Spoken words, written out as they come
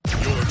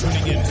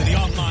tuning in to the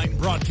online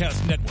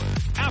broadcast network,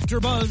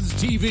 AfterBuzz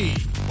TV.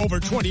 Over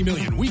 20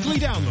 million weekly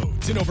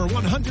downloads in over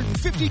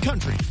 150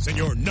 countries, and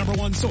your number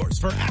one source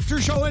for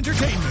after-show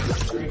entertainment.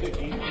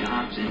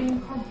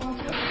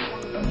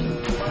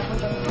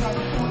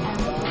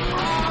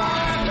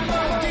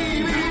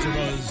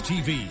 AfterBuzz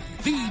TV,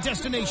 the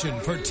destination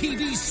for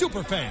TV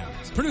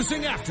superfans,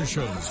 producing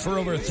aftershows for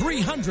over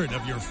 300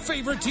 of your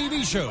favorite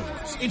TV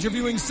shows,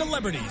 interviewing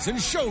celebrities and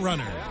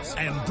showrunners,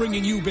 and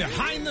bringing you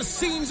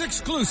behind-the-scenes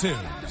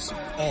exclusives.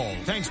 All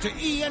thanks to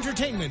E!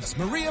 Entertainment's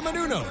Maria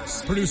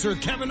Menounos, producer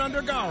Kevin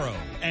Undergaro,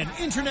 and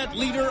internet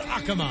leader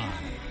Akamai.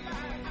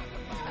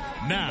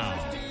 Now,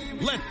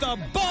 let the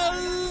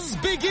buzz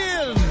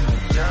begin!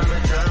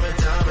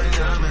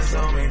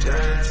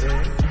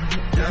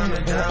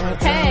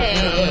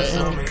 Hey.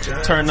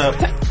 Turn up.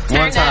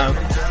 One time.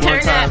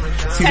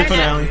 Season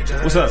finale.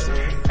 What's up?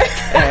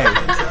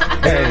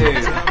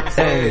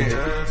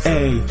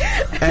 Hey.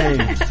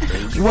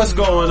 What's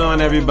going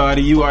on,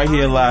 everybody? You are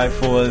here live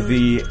for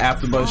the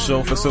AfterBuzz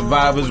show for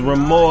Survivor's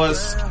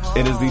Remorse.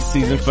 It is the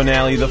season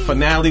finale, the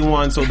finale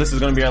one, so this is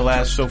going to be our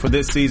last show for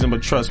this season,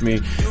 but trust me,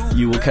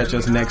 you will catch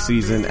us next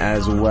season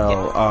as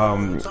well.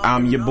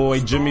 I'm your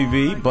boy Jimmy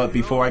V, but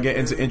before I get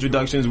into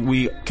introductions,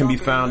 we can be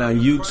found on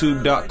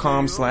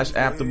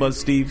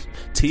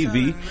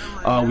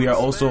youtube.com/AfterBuzzTV. We are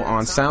also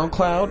on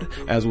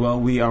SoundCloud as well.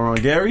 We are on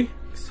Gary.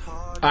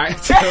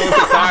 Alright, sorry.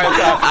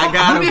 I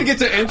got him. We need to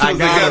get your intros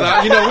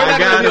together. You know, we're not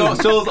going to be on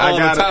shows all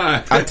the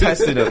time. I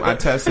tested him.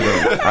 Alright.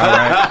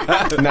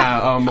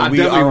 Now,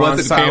 we are on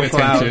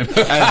SoundCloud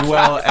as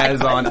well as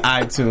on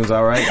iTunes,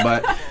 alright?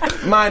 But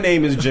my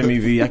name is Jimmy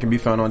V. I can be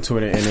found on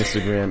Twitter and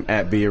Instagram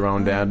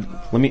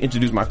 @BeAroundDad. Let me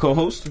introduce my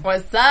co-host.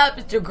 What's up?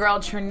 It's your girl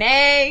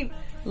Trinae.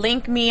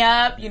 Link me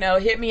up,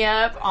 hit me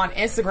up on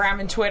Instagram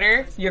and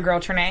Twitter. Your girl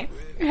Trinae.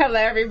 Hello,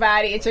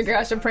 everybody. It's your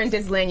girl,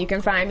 Shaprentis Lynn. You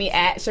can find me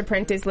at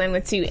Shaprentis Lynn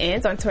with 2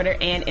 N's on Twitter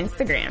and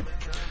Instagram.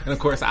 And, of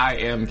course, I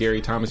am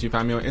Gary Thomas. You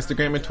find me on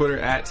Instagram and Twitter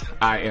at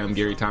I am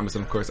Gary Thomas.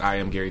 And, of course, I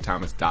am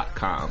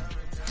GaryThomas.com.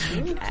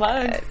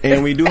 Plug.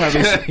 And we do have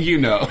a,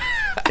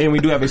 and we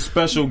do have a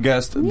special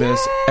guest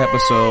this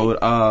episode.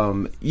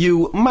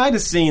 You might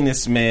have seen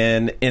this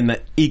man in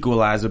The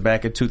Equalizer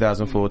back in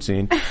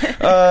 2014.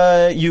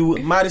 You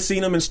might have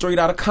seen him in Straight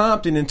Outta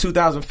Compton in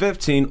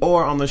 2015,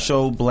 or on the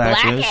show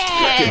Blackish.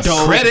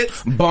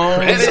 Credits.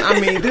 Bones.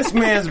 I mean, this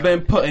man's been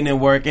putting in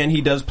work, and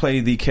he does play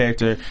the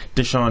character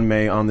Deshaun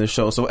May on this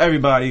show. So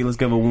everybody, let's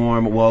give a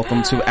warm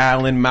welcome to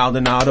Alan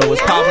Maldonado.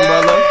 What's poppin',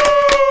 brother?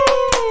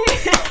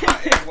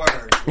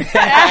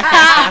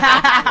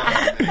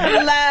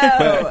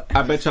 Hello.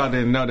 I bet y'all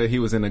didn't know that he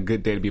was in A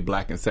Good Day to Be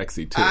Black and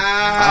Sexy, too. Okay.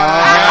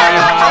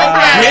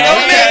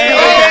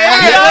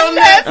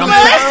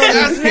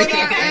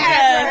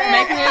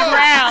 Making his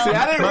round. See,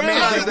 I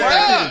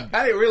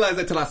didn't realize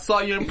that till I saw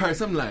you in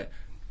person. I'm like,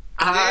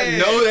 I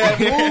know that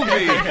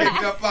movie.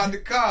 Picked up on the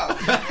car.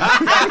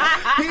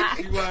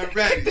 He wasn't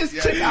ready. Just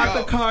check out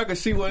the car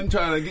because she wasn't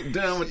trying to get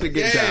down with the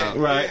get down.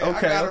 Right,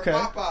 okay.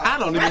 I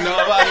don't even know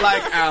if I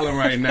like Alan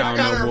right now,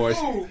 no voice.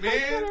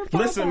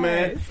 Listen,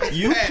 man,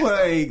 you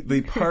play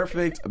the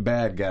perfect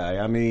bad guy.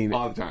 I mean,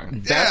 all the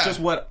time. That's just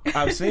what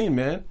I've seen,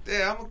 man.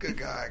 Yeah, I'm a good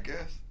guy, I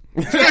guess.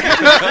 I'm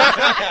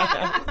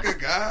a good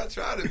guy. I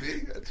try to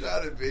be,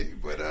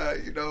 but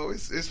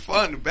it's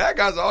fun. The bad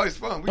guys are always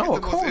fun. We get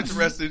the most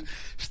interesting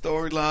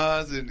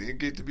storylines and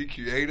get to be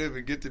creative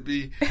and get to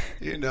be,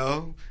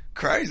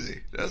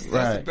 crazy. That's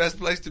the best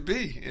place to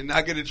be, and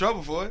not get in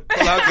trouble for it.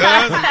 Pull out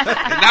guns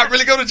and not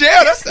really go to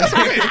jail. That's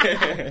great.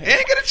 And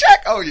get a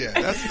check. Oh yeah,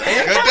 that's a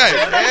good day.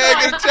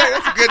 Yeah, get a check.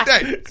 That's a good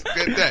day. It's a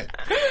good day.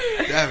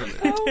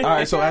 Definitely. All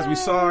right. So as we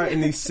saw in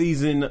the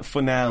season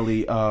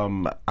finale,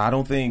 I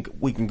don't think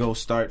we can go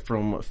start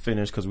from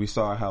finish because we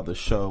saw how the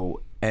show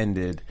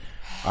ended.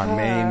 Our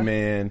main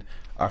man,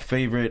 our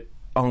favorite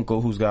uncle,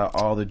 who's got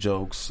all the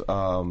jokes.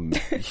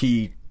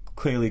 He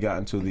clearly got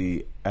into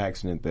the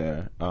accident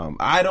there.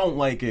 I don't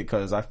like it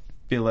because I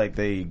feel like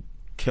they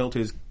killed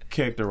his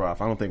character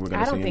off. I don't think we're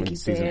going to see him in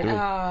season 3.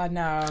 Oh,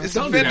 no. It's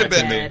a fender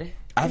bender.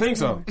 I think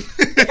so.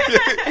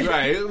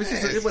 Right.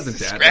 It wasn't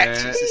that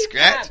bad.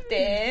 Scratch.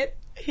 Dead.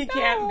 He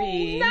can't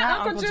be.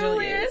 Not Uncle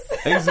Julius.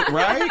 Is it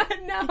right?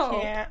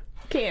 No.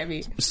 Can't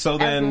be. So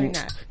then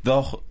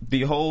the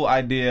whole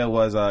idea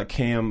was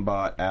Cam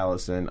bought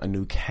Allison a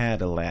new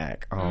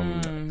Cadillac,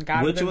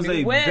 which was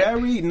a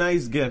very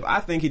nice gift.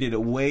 I think he did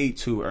it way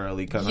too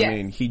early because, I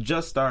mean, he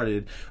just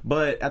started.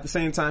 But at the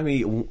same time,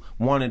 he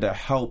wanted to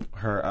help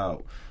her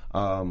out.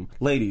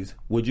 Ladies,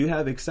 would you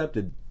have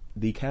accepted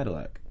the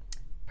Cadillac?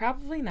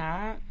 Probably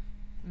not.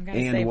 I'm going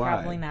to say why?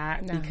 probably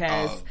not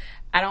because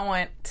I don't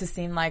want to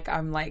seem like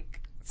I'm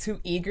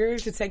too eager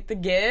to take the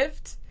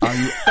gift. Are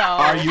you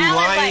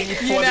lying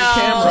for the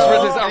camera?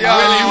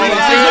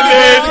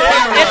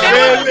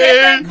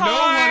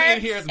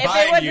 If it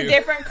was a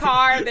different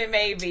car, then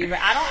maybe. But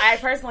I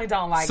personally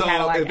don't like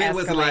Cadillac Escalades. So if it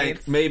was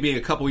like maybe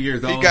a couple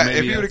years old,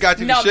 if you would have got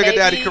you the Sugar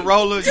Daddy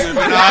Corolla, you would have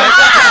been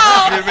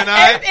alright. You would have been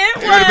alright.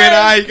 You would have been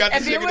alright. You got the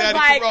If it Sugar was Daddy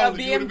like Corolla,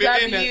 a you would have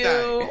been in that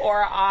BMW thing.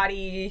 or an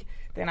Audi,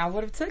 then I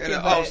would have took it.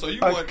 So you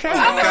want okay?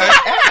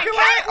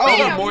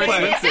 Oh, more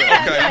expensive. Okay,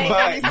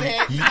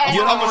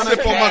 I'm gonna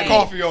sip on my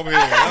coffee over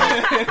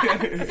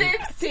here.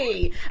 Sips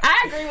tea.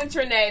 I agree with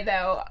Trinae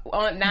though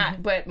on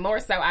not, but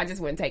more so, I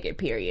just wouldn't take it.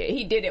 Period.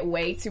 He did it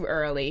way too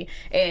early,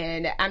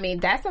 and I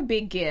mean that's a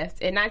big gift,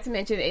 and not to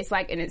mention it's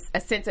like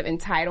a sense of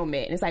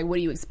entitlement. And it's like, what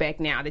do you expect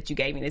now that you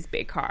gave me this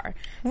big car?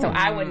 So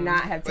I would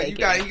not have taken.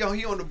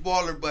 He on the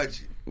baller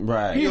budget.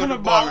 Right. He on the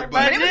baller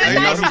budget.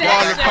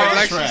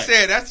 Like she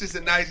said, that's just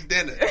a nice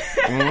dinner.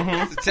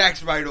 It's a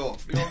tax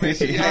write-off. You know what I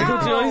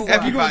mean?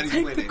 Everybody's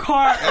winning.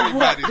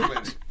 Everybody's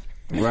winning.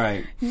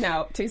 Right.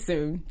 No, too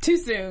soon. Too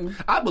soon.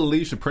 I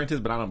believe Shaprentice,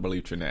 but I don't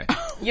believe Trinae.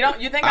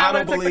 You think I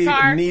would have took the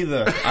car? Neither.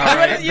 All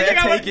right. You think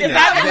I would? Is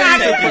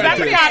that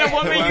the kind of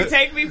woman you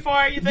take me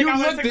for? You think I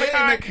would have took the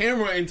car? You looked in the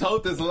camera and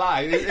told this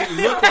lie. It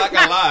looked like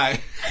a lie.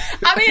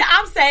 I mean,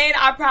 I'm saying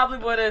I probably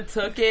would have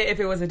took it if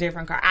it was a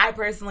different car. I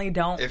personally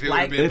don't if it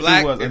like would have been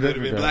black. If it would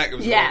have been black, it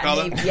was the wrong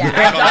color. Yeah.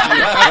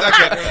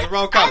 It was the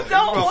wrong color. I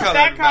don't want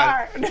that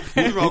car. It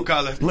was the wrong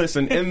color.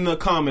 Listen, in the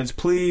comments,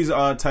 please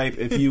type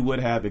if you would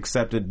have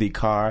accepted the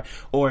car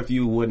or if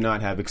you would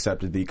not have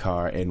accepted the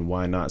car and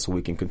why not, so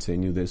we can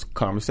continue this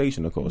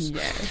conversation, of course.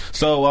 Yes.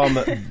 So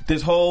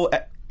this whole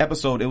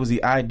episode, it was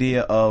the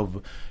idea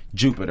of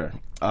Jupiter.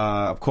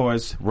 Of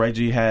course,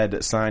 Reggie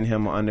had signed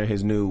him under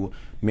his new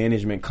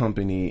management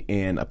company,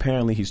 and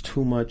apparently he's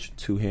too much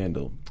to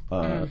handle.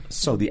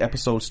 So the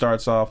episode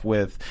starts off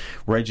with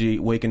Reggie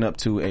waking up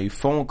to a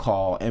phone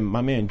call, and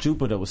my man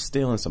Jupiter was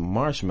stealing some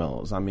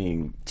marshmallows. I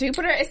mean,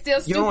 Jupiter is still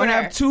you Jupiter. don't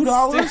have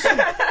 $2?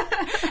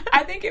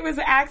 I think it was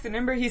an accident.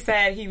 Remember, he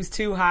said he was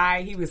too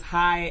high. He was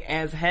high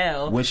as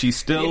hell. Was she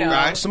still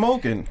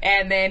smoking?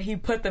 And then he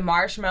put the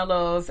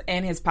marshmallows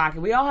in his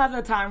pocket. We all have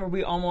a time where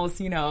we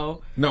almost,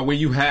 No, when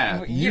you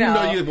have. You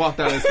know you walked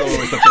out of the store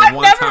with something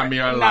one time in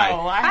your life.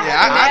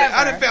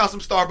 I done found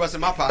some Starbucks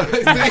in my pocket.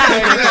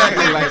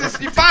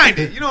 Exactly. You find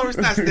it. You know, it's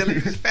not stealing.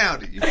 You just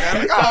found it. You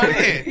found it. Oh,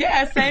 man.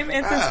 Yeah, same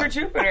instance for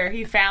Jupiter.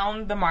 He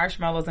found the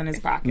marshmallows in his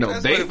pocket. No,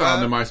 they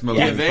found the marshmallows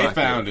in his pocket. Yeah, they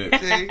found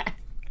it.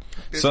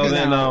 See? So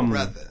then,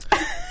 brother.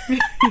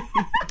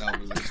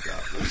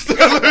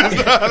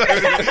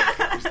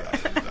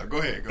 Go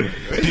ahead.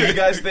 Do you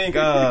guys think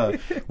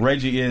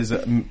Reggie is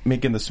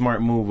making the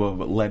smart move of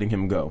letting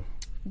him go?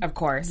 Of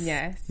course.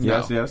 Yes.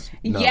 Yes, yes.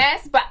 No.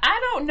 Yes, but I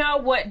don't know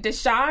what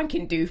Deshaun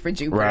can do for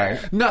Jupiter.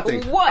 Right.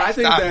 Nothing. What? I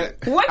think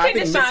What can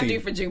Deshaun Deshaun do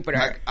for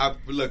Jupiter?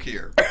 Look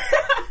here.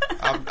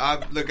 I'm in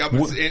the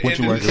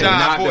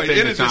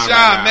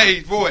Deshaun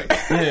Mays voice.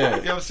 Yeah. You know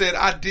what I'm saying?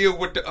 I deal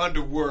with the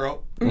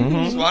underworld, so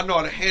I know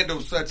how to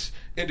handle such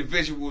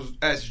individuals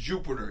as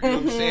Jupiter. You know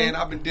what I'm saying?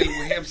 I've been dealing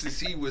with him since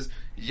he was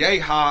yay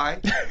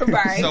high.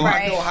 Right.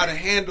 I know how to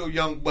handle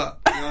young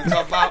buck. You know what I'm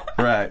talking about?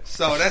 Right.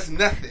 So that's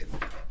nothing.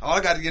 All I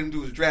got to get him to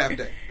do is draft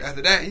day.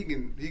 After that, he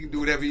can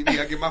do whatever he need.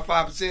 I get my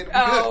 5%.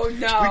 Oh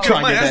no! We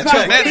good money. That's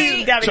good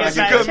management. That's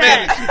good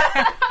management.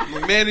 I'm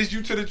gonna manage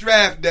you to the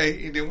draft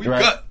day, and then we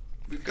gut.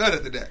 We gut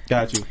after that.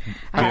 Got you.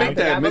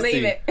 I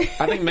believe it.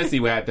 I think Missy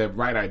had the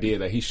right idea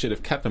that he should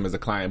have kept him as a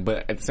client,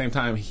 but at the same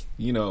time,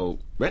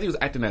 Reggie was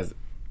acting as.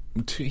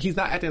 He's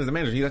not acting as a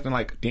manager. He's acting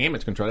like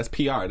damage control. That's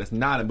PR. That's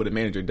not what a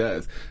manager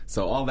does.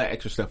 So all that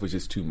extra stuff was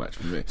just too much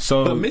for me.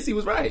 But Missy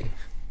was right.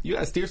 You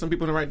gotta steer some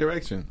people in the right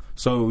direction.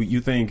 So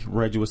you think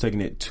Reggie was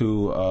taking it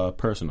too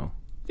personal?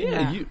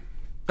 Yeah.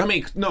 I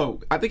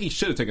think he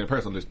should have taken it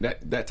personal.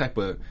 That type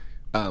of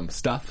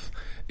stuff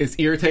is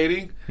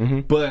irritating.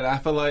 But I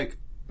feel like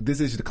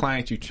this is the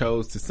client you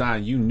chose to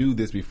sign. You knew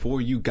this before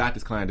you got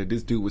this client that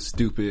this dude was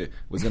stupid,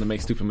 was gonna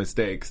make stupid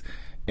mistakes,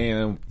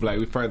 and like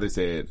we further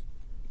said,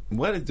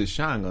 what is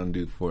Deshaun gonna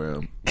do for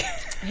him?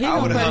 He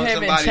gonna put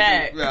him in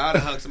check. I'd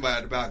have hung somebody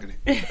at the balcony.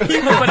 He gonna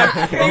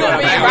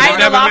be right in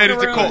the locker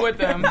room with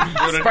them.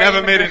 Would have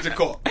never made it to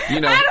court. I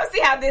don't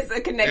see how this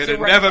connection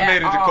works. Never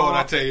made it to court.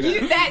 I tell you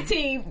that. That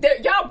team,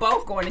 y'all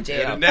both going to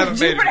jail. Never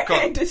made it to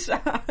court. And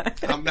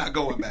Deshaun. I'm not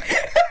going back.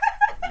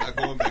 I'm not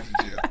going back to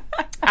jail.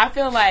 I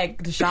feel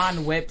like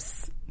Deshaun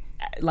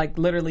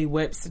literally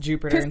whips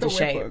Jupiter into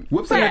shape.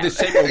 Whips him into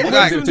shape.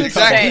 Exactly.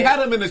 He had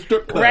him in the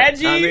strip club.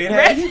 Reggie,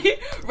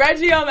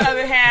 on the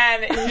other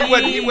hand,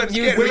 he wasn't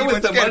scared. Where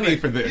was the money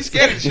for this? He's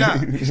scared of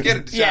Deshaun. He's scared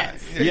of Deshaun.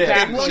 Yes.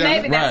 Exactly. Well,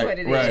 maybe that's what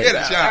it is. Scared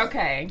of Deshaun.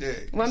 Okay. Yeah.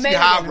 Well, maybe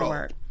it will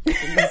work.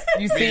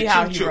 You see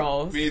how he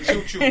rolls. Me and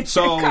Choo-Choo.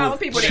 So calling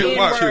people the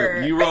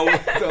N-word. You roll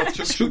with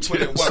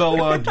Choo-Choo.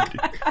 So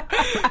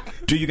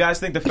do you guys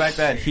think the fact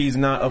that he's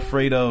not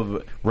afraid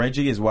of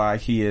Reggie is why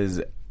he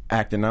is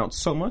acting out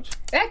so much?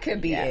 That could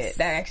be it.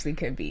 That actually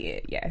could be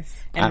it. Yes.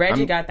 And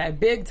Reggie got that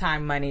big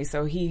time money,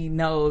 so he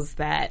knows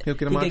that he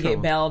could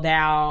get bailed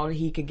out.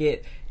 He could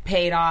get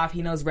paid off.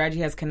 He knows Reggie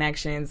has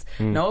connections.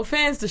 No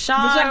offense to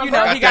Sean, he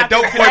got that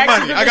dope boy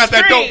money. I got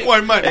that dope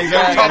boy money.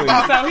 Exactly.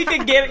 So he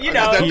could get,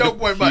 that dope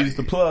boy money. He's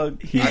the plug.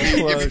 Give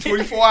me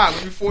 24 hours.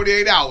 Give me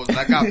 48 hours.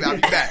 I'll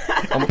be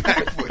back. I'm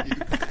back for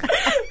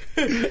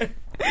you.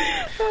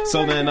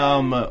 So then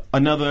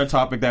another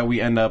topic that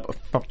we end up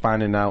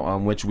finding out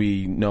on which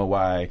we know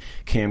why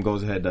Cam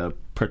goes ahead to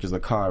purchase a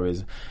car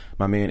is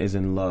my man is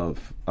in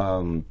love.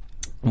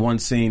 one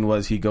scene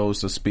was he goes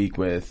to speak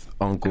with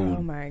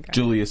Uncle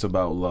Julius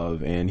about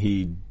love, and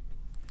he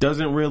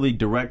doesn't really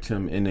direct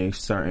him in a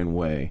certain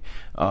way.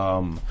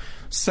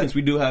 Since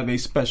we do have a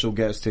special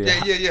guest here,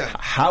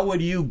 how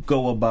would you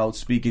go about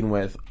speaking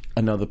with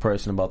another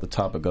person about the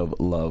topic of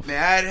love?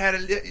 Man, I had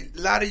a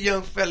lot of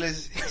young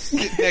fellas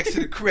sit next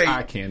to the crate.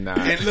 I cannot.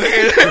 And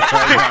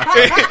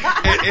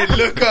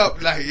look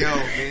up like, yo,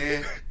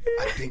 man,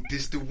 I think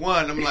this the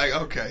one. I'm like,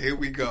 okay, here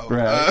we go.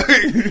 Right.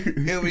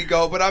 Here we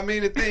go. But I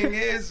mean, the thing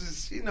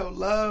is, you know,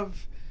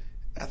 love,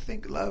 I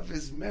think love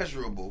is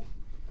measurable.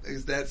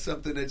 Is that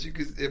something that you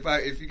could,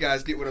 if you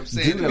guys get what I'm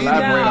saying?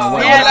 Elaborate on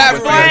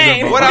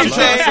what I'm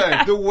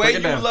saying. The way you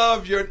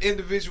love your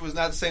individual is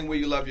not the same way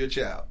you love your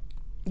child.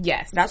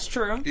 Yes, that's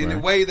true. In the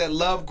way that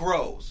love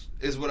grows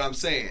is what I'm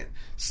saying.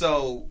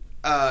 So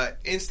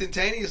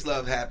instantaneous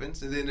love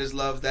happens, and then there's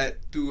love that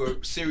through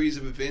a series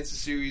of events, a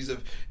series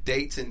of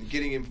dates, and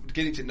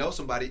getting to know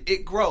somebody,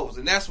 it grows,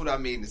 and that's what I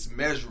mean. It's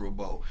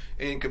measurable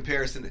in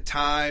comparison to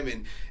time.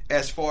 And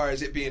as far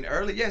as it being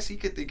early, yes, he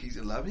could think he's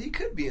in love, and he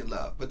could be in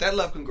love, but that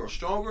love can grow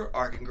stronger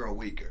or it can grow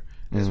weaker.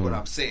 Is what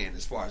I'm saying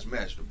as far as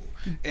measurable,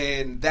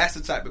 and that's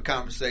the type of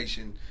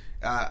conversation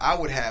I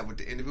would have with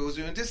the individuals.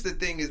 And just the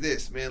thing is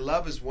this, man,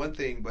 love is one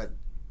thing, but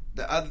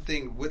the other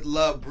thing what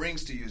love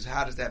brings to you is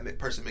how does that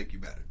person make you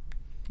better?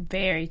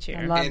 Very true.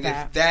 I love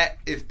that.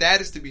 If that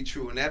is to be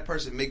true, and that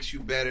person makes you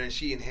better, and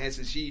she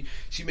enhances, she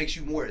makes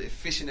you more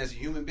efficient as a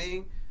human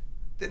being,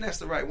 then that's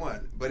the right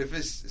one. But if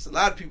it's a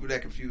lot of people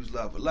that confuse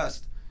love with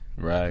lust,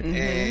 right,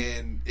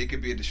 and it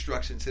could be a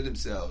destruction to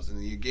themselves, and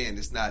again,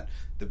 it's not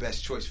the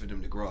best choice for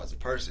them to grow as a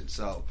person.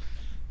 So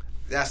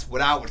that's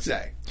what I would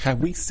say. Have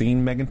we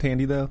seen Megan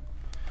Tandy though?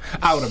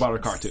 I would have bought her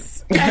car too.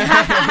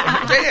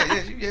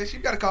 Yeah, she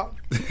got a car.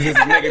 She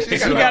got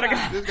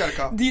a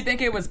car. Do you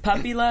think it was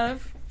puppy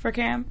love for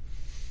Cam?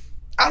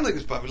 I don't think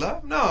it's puppy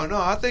love. No,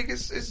 I think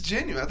it's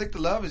genuine. I think the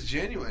love is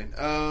genuine.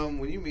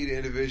 When you meet an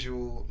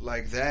individual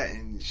like that,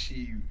 and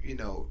she, you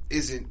know,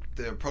 isn't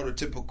the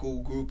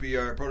prototypical groupie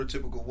or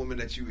prototypical woman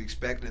that you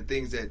expect, and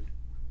things that,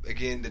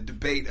 again, the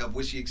debate of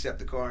would she accept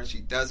the car and she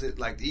doesn't,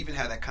 like, to even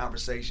have that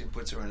conversation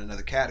puts her in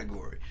another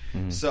category.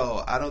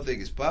 So I don't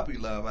think it's puppy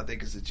love. I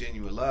think it's a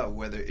genuine love.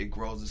 Whether it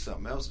grows into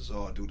something else is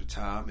all due to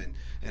time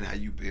and how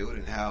you build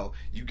and how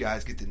you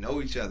guys get to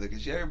know each other.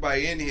 Because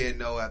everybody in here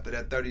know after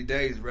that 30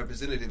 days, the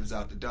representative is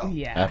out the door.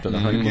 Yeah. After the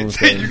honeymoon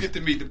you get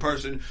to meet the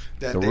person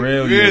that they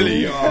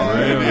really are.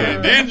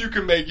 And then you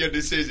can make your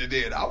decision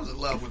then. I was in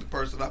love with the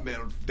person I met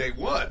on day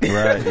one. Right.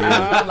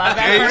 Yeah. Love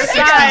that day 67.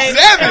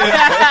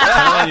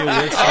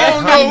 I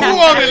don't know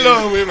who I'm in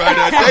love with right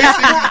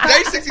now.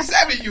 Day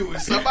 67, you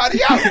and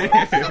somebody else.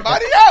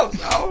 Somebody else.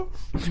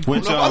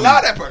 Which, allow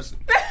that person.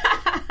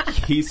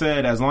 He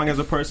said, as long as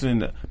a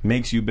person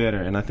makes you better,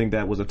 and I think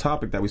that was a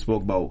topic that we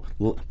spoke about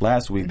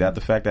last week, that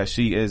the fact that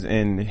she is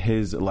in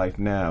his life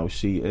now,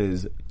 she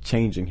is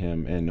changing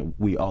him, and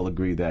we all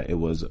agree that it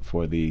was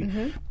for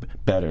the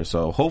better.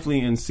 So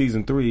hopefully in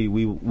season 3,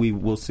 we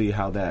will see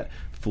how that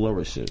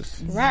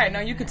flourishes. Right.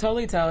 No, you could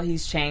totally tell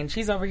he's changed.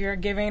 He's over here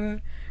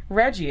giving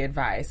Reggie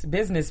advice,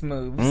 business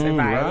moves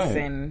advice, right.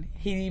 And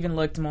he even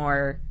looked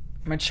more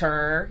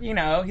mature. You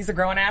know, he's a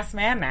grown-ass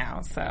man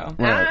now, so.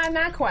 Right.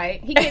 Not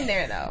quite. He getting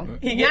there, though.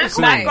 Not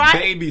quite.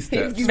 Baby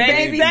steps.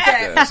 Baby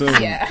steps. So,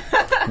 yeah.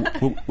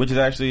 Which is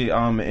actually,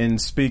 in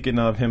speaking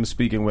of him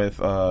speaking with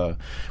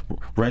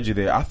Reggie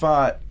there, I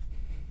thought,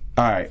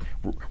 all right,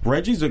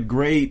 Reggie's a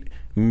great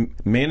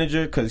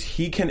manager because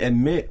he can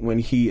admit when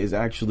he is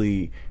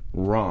actually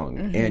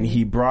wrong. And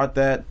he brought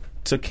that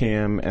to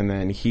Cam, and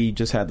then he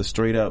just had the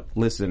straight up,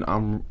 listen,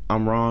 I'm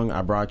wrong,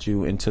 I brought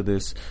you into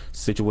this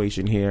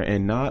situation here,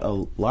 and not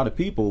a lot of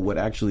people would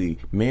actually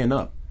man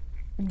up.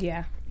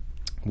 Yeah.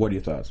 What are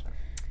your thoughts?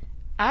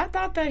 I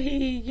thought that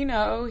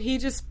he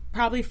just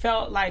probably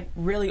felt like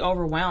really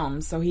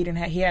overwhelmed, so he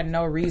had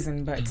no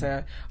reason but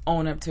to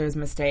own up to his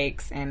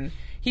mistakes, and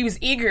he was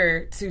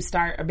eager to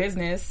start a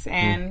business,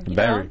 and you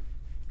know,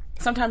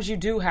 sometimes you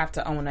do have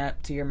to own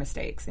up to your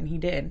mistakes, and he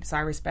did, so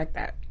I respect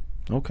that.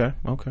 Okay.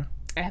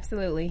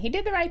 Absolutely. He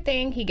did the right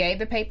thing. He gave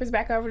the papers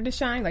back over to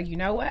Deshaun. Like, you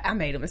know what? I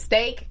made a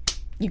mistake.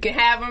 You can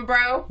have them,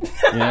 bro.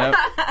 Yep.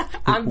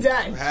 I'm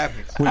done.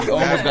 We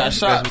almost got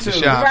shot,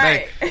 too.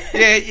 Right.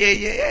 Yeah.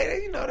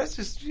 You know, that's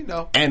just, you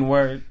know.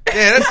 N-word.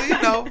 Yeah, that's,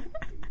 you know.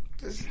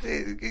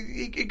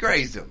 He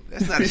grazed him.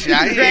 That's not a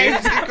shot. He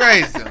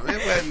grazed him.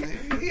 It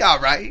wasn't. He all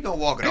right. He gonna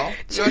walk it off.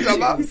 You know what I'm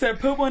talking about? He said,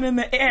 "Put one in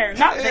the air,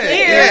 not the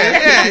ear."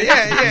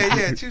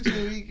 Yeah. Choo,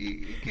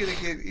 he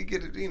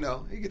get it. You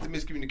know, he get the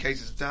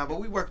miscommunications at the time, but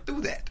we worked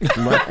through that.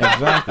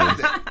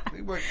 Exactly.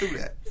 We worked through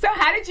that. So,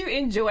 how did you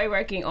enjoy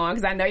working on?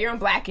 Because I know you're on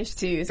Blackish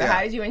too. So,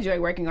 how did you enjoy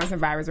working on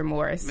Survivor's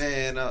Remorse?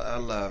 Man, I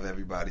love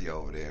everybody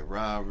over there.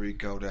 Ron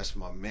Rico, that's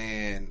my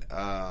man.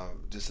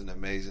 Just an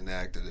amazing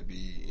actor to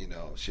be, you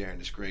know, sharing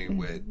the screen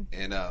with,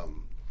 and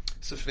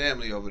it's a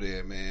family over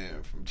there,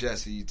 man. From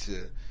Jesse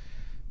to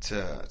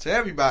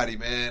everybody,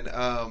 man.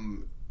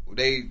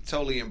 They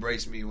totally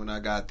embraced me when I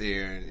got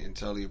there, and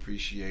totally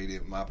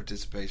appreciated my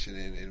participation,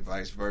 and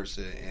vice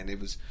versa. And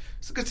it's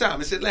a good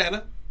time. It's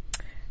Atlanta.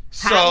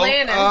 So,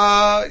 Atlanta.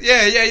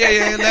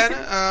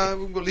 Atlanta.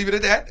 We're gonna leave it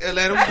at that.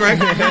 Atlanta was great.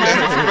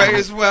 Atlanta was great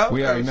as well.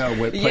 We already know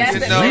what Yes,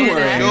 places Atlanta. you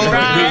were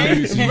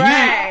in.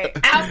 Right.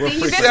 I'll see you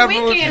this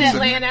weekend,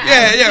 Atlanta.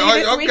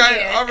 Yeah.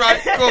 Okay. All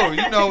right. Cool.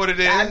 You know what it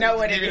is. I know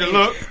what Give it you is. the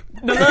look.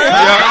 The look.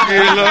 Yeah, give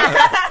you the look.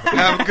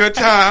 Have a good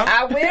time.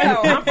 I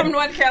will. I'm from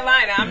North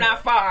Carolina. I'm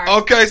not far.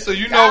 Okay, so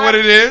you know what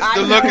it is.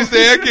 The look is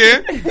there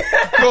again.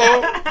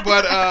 Cool.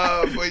 But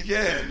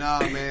yeah,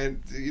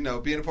 man. You know,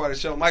 being a part of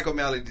the show, Mike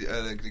O'Malley,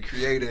 the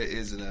creator,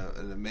 is an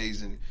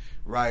amazing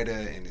writer,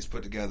 and he's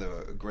put together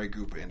a great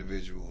group of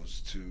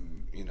individuals to,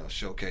 you know,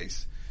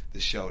 showcase the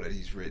show that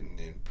he's written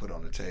and put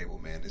on the table.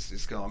 Man,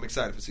 it's going. I'm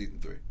excited for season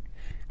 3.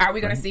 Are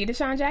we going to see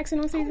Deshaun Jackson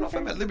on I season don't know if 3?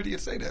 I'm at liberty to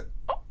say that.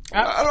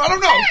 I don't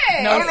know.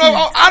 Hey.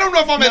 I don't know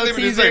if I'm at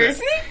liberty to say that.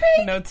 Sneak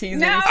peek? No teasers.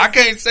 No. I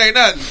can't say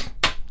nothing.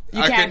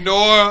 I can't. can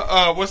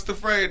nor what's the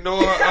phrase? Nor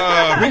We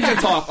can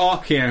talk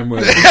off camera.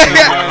 confirm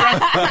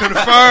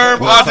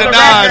or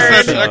deny.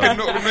 I can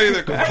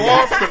neither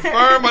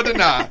confirm or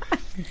deny.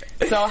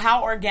 So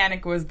how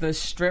organic was the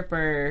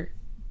stripper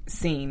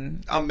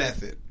scene? I'm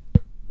method.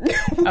 So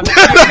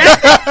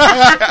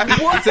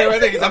I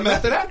think it's a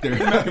method actor.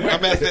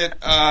 I'm method.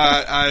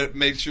 I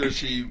made sure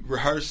she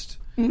rehearsed.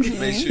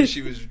 Made sure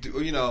she was,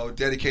 you know,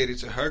 dedicated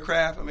to her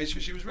craft. I made sure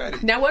she was ready.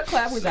 Now, what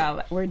club was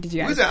that? Where did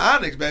you We was guys? at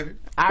Onyx, baby.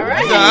 All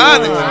right. We was at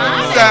Onyx. We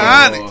was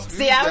at Onyx.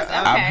 See, I was, okay.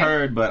 I've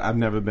heard, but I've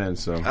never been.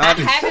 So I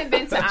haven't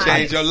been to Onyx.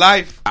 Change your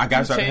life. I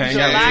gotta start Change hanging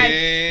your out. life.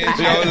 Change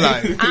your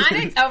life.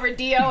 Onyx over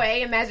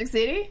DOA in Magic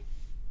City?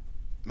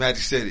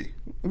 Magic City.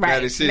 Right.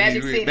 Magic City. Have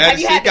you City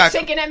had the got-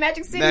 chicken at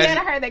Magic City yet?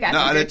 I heard they got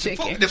some good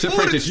chicken. The food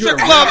at the You're strip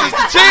right. club is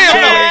the jam,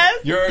 though.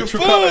 You're The a true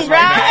food, colors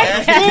right?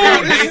 right now.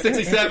 Food You're is-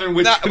 67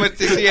 with. But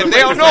see, they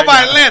don't know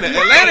about Atlanta.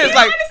 Atlanta is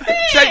like, understand.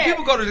 say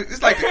people go to,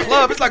 it's like the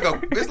club. It's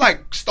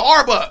like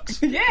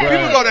Starbucks. Yeah.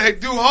 People go to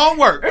do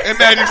homework in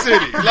Magic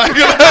City. Like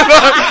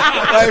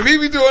we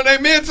be doing their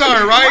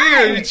midterm right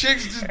here. The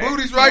chicks just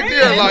booties right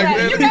there. Like,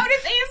 man, you know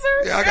this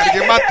answer? yeah, I gotta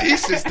get my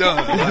thesis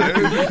done.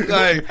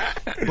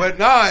 But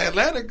nah,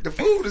 Atlanta, the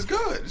food is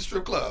good. The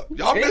strip club,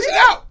 y'all missing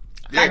out.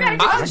 Yeah.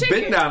 I've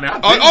been down there.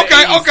 Okay.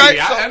 I gotta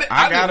did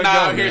not go,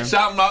 out here man.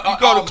 shouting. You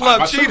go to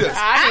Club Cheetahs.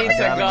 I need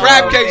to go.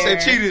 Crab over cakes there.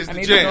 and Cheetahs I the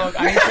need jam. to go. I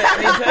need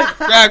to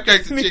Crab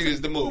cakes and cheetahs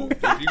is the move.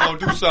 If you gonna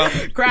do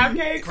something, crab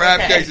cakes. Crab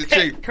Okay. cakes and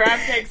cheetahs. Crab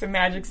cakes in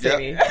Magic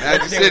City. Yep. Magic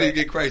Let's do City it.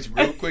 get crazy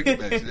real quick in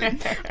Magic City.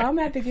 I'm going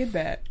to have to get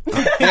that.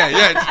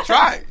 Yeah,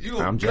 try it.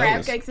 I'm Crab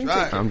jealous. cakes and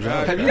Try it. chicken. I'm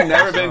jealous. Have you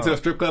never been to a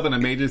strip club in a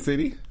major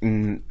city?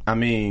 I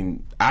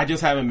mean, I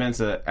just haven't been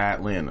to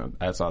Atlanta.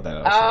 That's all that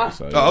Oh. I'll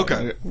say. So, Oh,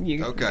 okay.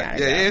 You Okay. gotta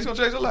Yeah, go. it's gonna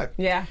change your life.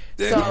 Yeah.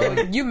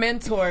 So you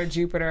mentor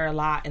Jupiter a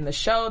lot in the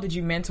show. Did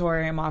you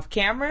mentor him off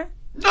camera?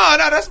 No,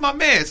 that's my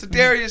man.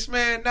 Darius,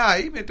 man. Nah,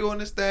 he been doing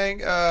this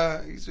thing.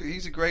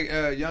 He's a great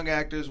young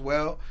actor as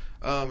well.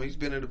 He's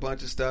been in a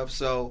bunch of stuff.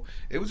 So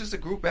it was just a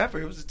group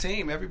effort. It was a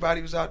team.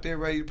 Everybody was out there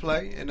ready to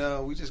play, and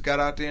we just got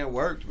out there and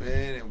worked,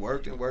 man, and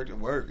worked. It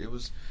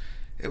was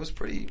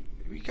pretty.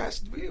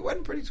 It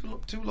wasn't pretty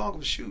too long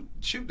of a shoot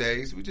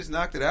days. We just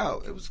knocked it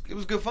out. It was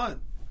good fun.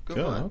 Good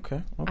fun.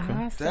 Okay.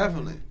 Awesome.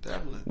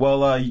 Definitely.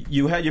 Well,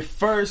 you had your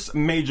first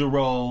major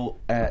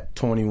role at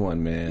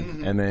 21,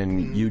 man, and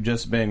then you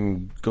just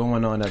been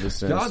going on ever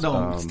since. Y'all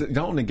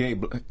don't negate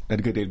a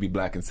good day to be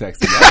black and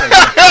sexy.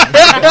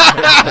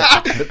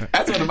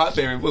 That's one of my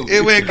favorite movies.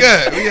 It went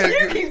good. We had a You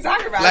good, keep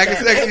talking about Black that.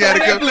 and Sexy had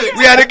a good.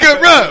 We had a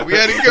good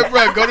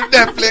run. Go to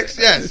Netflix.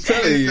 Yes.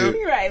 telling you.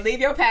 You're right.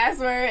 Leave your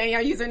password and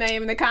your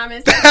username in the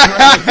comments.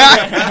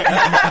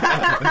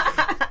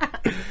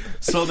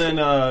 So then,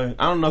 I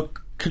don't know.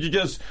 Could you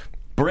just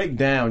break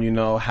down,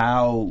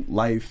 how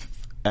life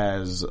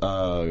as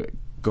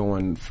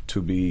going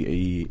to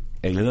be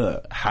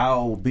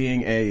how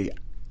being a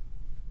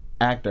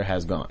actor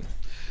has gone?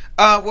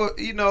 Well,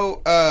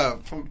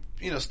 from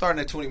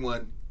starting at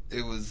 21,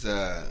 it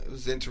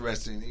was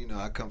interesting.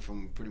 I come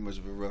from pretty much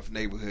of a rough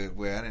neighborhood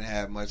where I didn't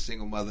have much.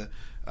 Single mother,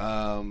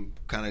 kind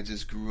of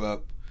just grew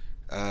up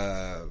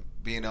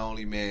being the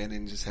only man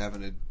and just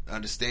having to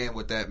understand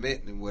what that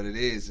meant and what it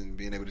is and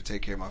being able to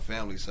take care of my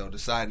family. So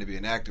deciding to be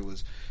an actor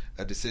was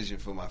a decision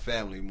for my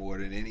family more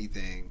than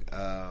anything.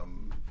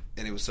 And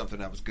it was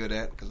something I was good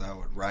at because I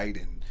would write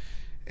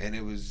and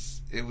it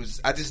was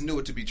I just knew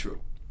it to be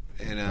true.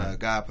 And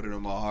God put it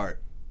on my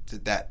heart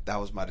that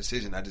was my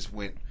decision. I just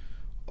went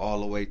all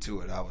the way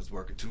to it. I was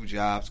working 2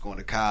 jobs, going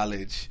to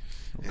college,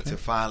 until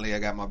finally I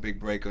got my big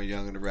break on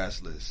Young and the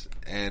Restless.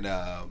 And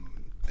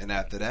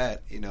after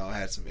that, I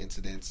had some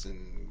incidents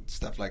and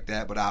stuff like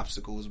that, but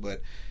obstacles.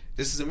 But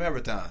this is a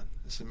marathon.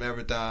 It's a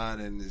marathon,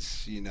 and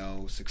it's,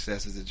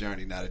 success is a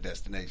journey, not a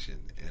destination.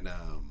 And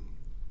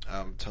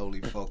I'm totally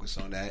focused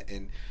on that.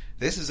 And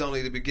this is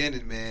only the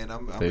beginning, man.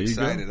 I'm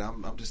excited.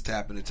 I'm just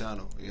tapping the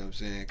tunnel. You know what I'm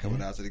saying?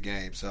 Coming out to the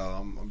game. So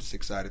I'm just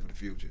excited for the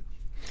future.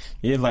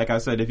 Yeah, like I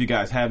said, if you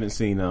guys haven't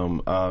seen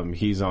him,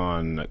 he's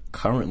on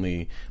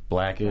currently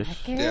Blackish.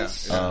 Yeah,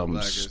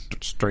 Blackish.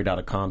 Straight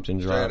Outta Compton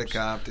drops.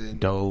 Straight Outta Compton.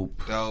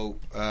 Dope.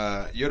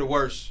 You're the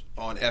Worst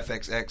on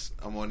FXX.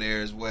 I'm on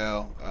there as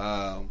well.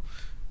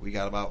 We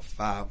got about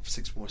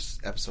 5-6 more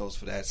episodes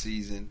for that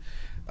season.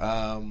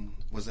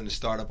 Was in the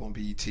startup on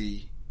BET.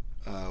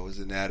 Was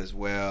in that as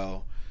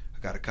well. I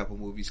got a couple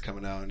movies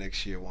coming out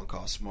next year. One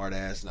called Smart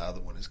Ass, and the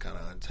other one is kind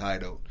of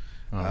Untitled.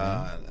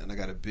 And I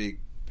got a big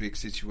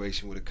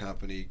situation with a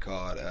company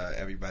called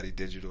Everybody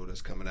Digital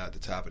that's coming out at the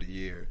top of the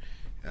year.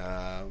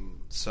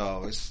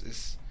 So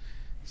it's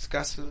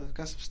got some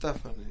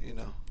stuff on it, you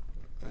know,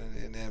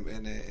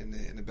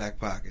 in the back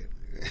pocket.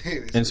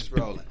 it's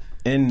rolling.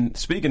 And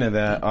speaking of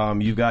that,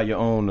 you got your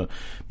own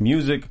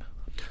music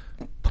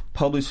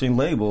publishing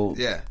label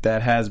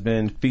that has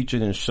been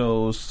featured in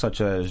shows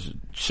such as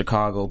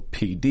Chicago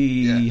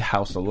PD,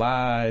 House of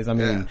Lies. I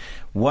mean,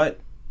 what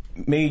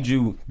made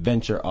you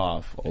venture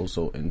off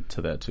also into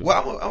that too?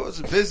 Well, I was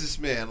a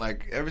businessman.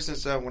 Like ever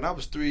since when I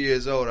was 3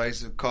 years old, I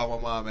used to call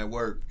my mom at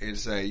work and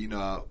say, you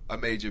know, I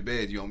made your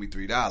bed. You owe me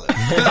 $3.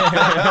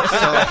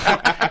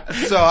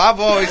 so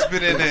I've always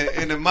been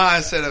in the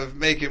mindset of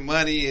making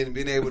money and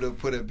being able to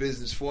put a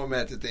business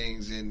format to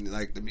things. And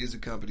like the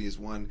music company is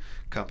one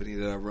company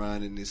that I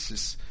run, and it's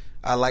just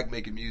I like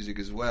making music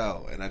as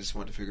well, and I just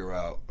want to figure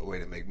out a way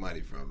to make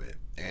money from it.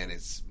 And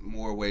it's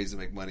more ways to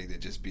make money than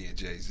just being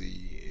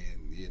Jay-Z.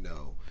 You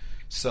know,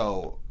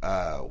 so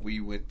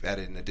we went at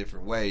it in a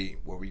different way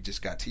where we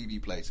just got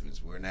TV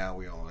placements. Where now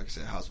we're on, like I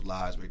said, House of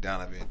Lies,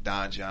 McDonovan,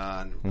 Don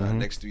John.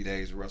 Next 3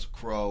 days, Russell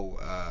Crowe.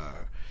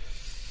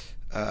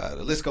 The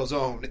list goes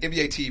on.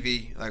 NBA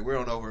TV, like we're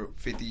on over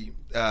 50.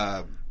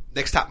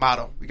 Next Top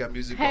Model, we got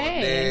music on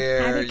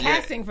there. I did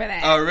casting for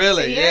that. Oh,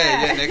 really?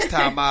 Yeah. Next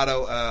Top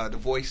Model, The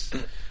Voice.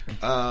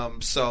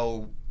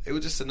 So it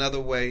was just another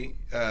way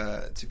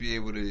to be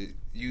able to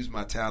use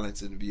my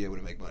talents and to be able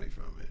to make money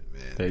from it.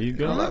 Man. There you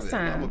go. I love it.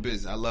 I'm a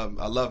business. I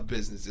love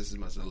business just as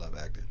much as I love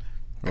acting.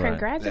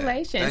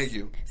 Congratulations. Yeah. Thank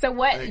you. So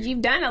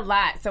you've done a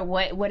lot. So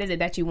what is it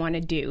that you want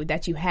to do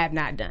that you have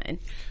not done?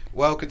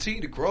 Well,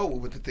 continue to grow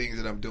with the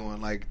things that I'm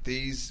doing. Like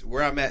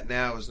where I'm at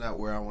now is not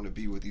where I want to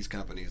be with these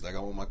companies. Like I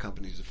want my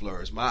companies to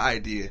flourish. My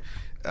idea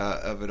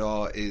of it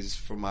all is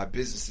for my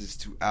businesses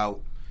to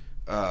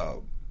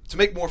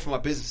make more for my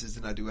businesses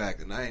than I do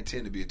acting. I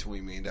intend to be a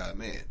 $20 million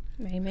man.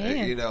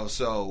 Amen. You know,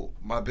 so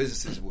my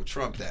businesses will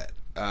trump that.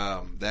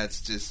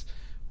 That's just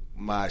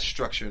my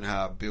structure and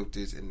how I built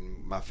this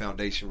and my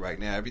foundation right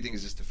now. Everything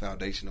is just the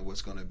foundation of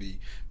what's going to be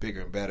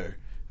bigger and better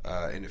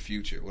in the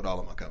future with all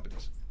of my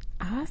companies.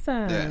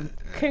 Awesome.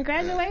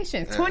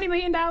 Congratulations. $20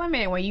 million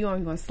man. Well, you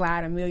only going to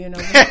slide $1 million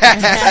over.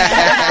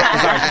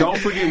 Don't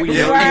forget we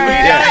she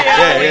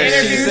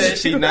said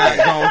she's not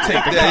going to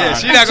take the car. Yeah,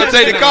 she's not going to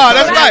take the car.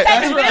 That's right. She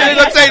ain't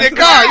going to take the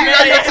car. You ain't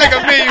going to take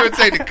 $1 million and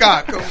take the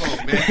car. Come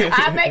on, man.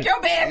 I'll make your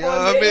bed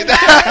for me.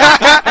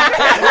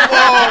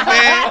 Come on,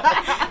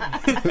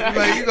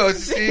 man. You go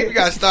see, you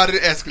got to start at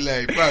the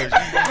Escalade first.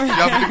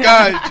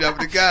 Jump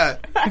the guy.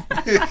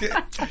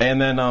 And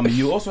then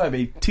you also have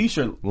a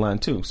t-shirt line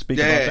too.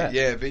 Speaking about that.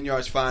 Yeah,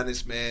 Vineyard's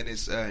Finest, man.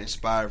 It's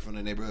inspired from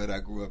the neighborhood I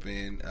grew up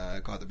in,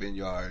 called the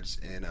Vineyards.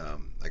 And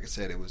like I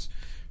said, it was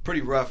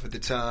pretty rough at the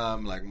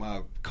time. Like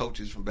my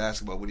coaches from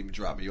basketball wouldn't even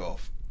drop me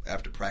off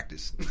after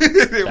practice.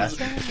 They're like,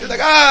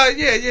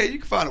 yeah, you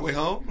can find a way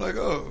home. I'm like,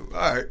 oh, all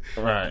right.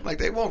 Right. Like,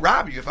 they won't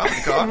rob you if I'm in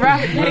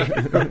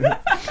the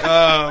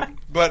car.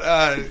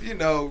 But you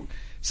know,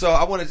 so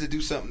I wanted to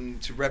do something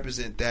to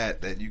represent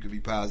that you could be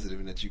positive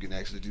and that you can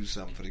actually do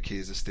something for the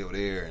kids that's still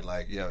there. And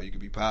like, you can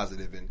be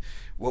positive. And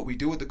what we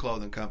do with the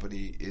clothing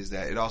company is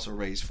that it also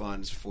raises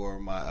funds for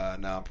my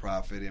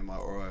nonprofit and my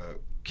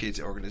kids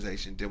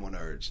organization, Demo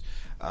Nerds,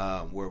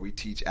 where we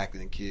teach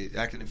acting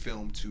and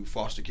film to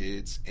foster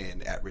kids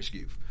and at-risk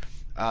youth.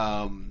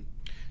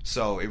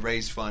 So it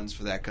raised funds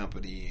for that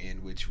company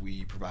in which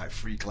we provide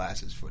free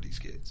classes for these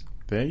kids.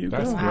 There you go.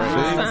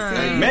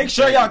 Awesome. Make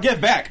sure y'all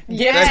get back.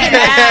 Yeah,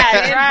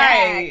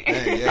 right.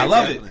 I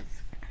love it.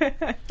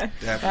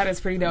 That is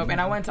pretty dope.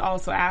 And I wanted to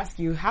also ask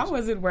you, how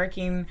was it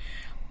working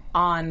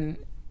on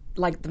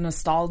like the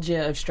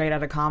nostalgia of Straight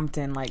Outta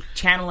Compton, like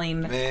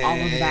channeling all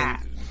of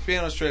that? Being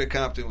on Straight Outta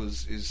Compton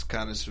is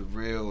kind of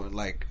surreal. And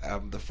like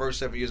the first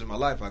 7 years of my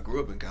life, I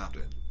grew up in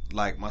Compton.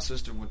 Like my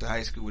sister went to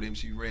high school with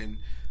MC Ren,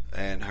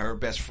 and her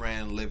best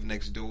friend lived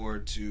next door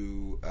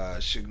to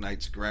Suge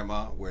Knight's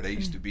grandma, where they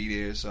used to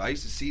be there. So I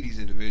used to see these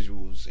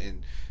individuals,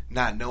 and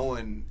not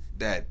knowing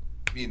that,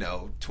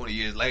 20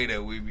 years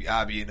later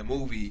I'll be in the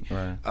movie.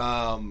 Right.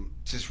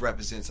 Just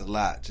represents a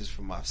lot, just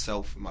for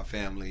myself and my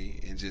family,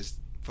 and just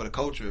for the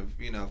culture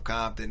of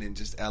Compton and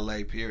just LA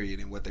period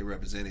and what they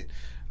represented.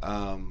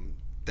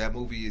 That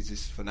movie is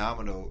just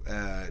phenomenal.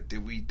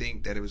 Did we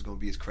think that it was going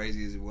to be as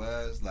crazy as it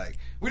was? Like,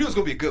 we knew it was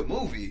going to be a good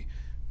movie.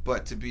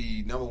 But to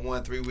be number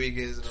one 3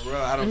 weekends in a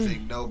row, I don't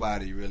think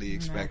nobody really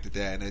expected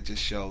that, and it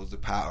just shows the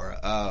power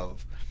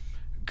of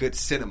good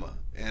cinema.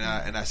 And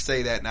I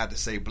say that not to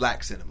say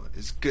black cinema;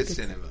 it's good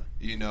cinema.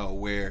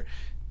 Where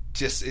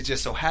it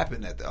just so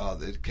happened that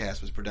the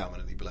cast was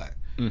predominantly black.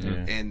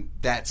 and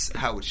that's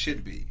how it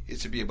should be.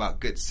 It should be about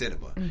good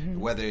cinema.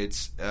 Whether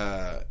it's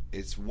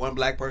one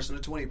black person or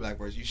 20 black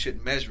person, you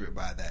shouldn't measure it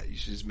by that. You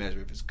should just measure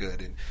if it's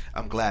good. And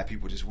I'm glad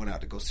people just went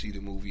out to go see the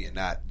movie and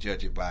not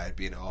judge it by it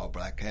being an all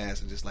black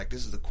cast and just like,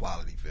 this is a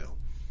quality film.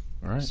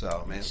 All right.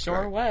 So, man,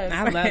 Sure great. was.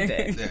 I loved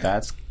it. Yeah.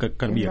 That's going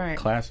to be a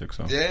classic.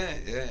 So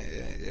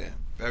Yeah.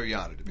 Very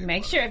honored to be.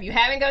 Make sure if you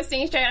haven't go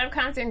seen Straight Out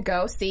Compton,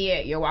 go see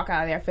it. You'll walk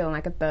out of there feeling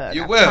like a thug.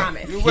 You I will.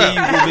 promise. You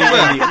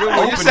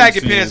will. You sag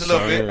your pants a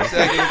little bit.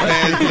 Sag your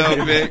pants a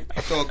little bit.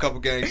 Throw a couple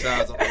gang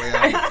signs on the way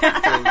out.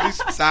 At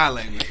least sign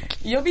language.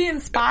 You'll be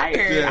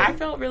inspired. Yeah. I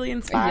felt really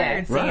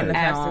inspired Yes, seeing the film.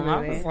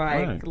 absolutely. I was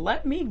like,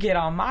 let me get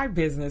on my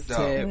business tip.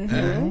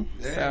 Yeah.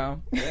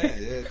 So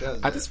It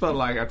does. I just felt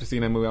like after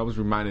seeing that movie, I was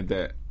reminded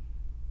that.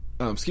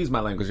 Excuse my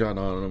language, y'all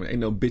know ain't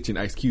no bitch in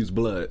Ice Cube's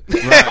blood.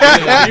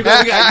 Right. We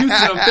got used to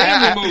some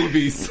family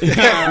movies. We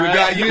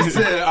got used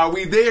to Are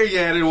We There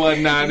Yet and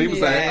whatnot. He was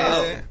like,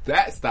 oh,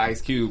 that's the Ice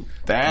Cube.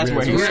 that's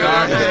where he Yeah.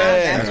 started.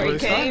 That's where he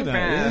came from.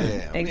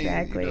 Yeah, I mean,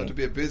 Exactly. to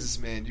be a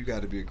businessman, you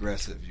got to be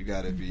aggressive. You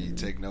got to be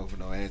take no for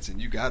no answer.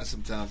 And you got to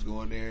sometimes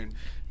go in there and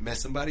mess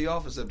somebody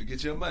off or something to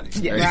get your money.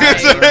 Yeah,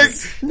 Right.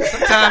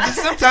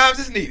 sometimes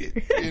it's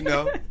needed.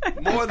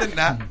 More than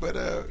not, but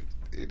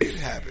it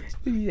happens.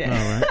 Yeah.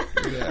 All right.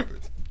 It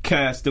happens.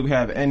 Cass, do we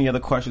have any other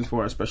questions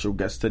for our special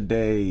guest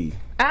today?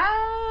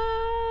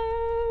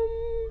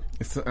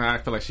 I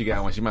feel like she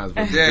got one. She might as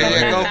well.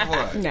 Yeah, go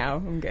for it. No,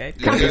 I'm good.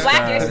 Yeah. Come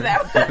Blackish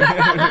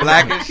though.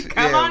 Blackish.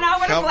 Come on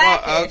over to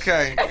Blackish.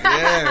 Okay.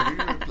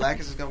 Yeah,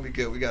 Blackish is gonna be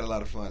good. We got a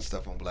lot of fun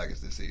stuff on Blackish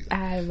this season.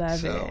 I love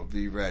so it.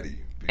 be ready.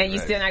 And you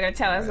still not gonna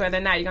tell us whether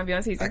or not you're gonna be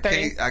on season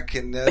 3? I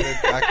can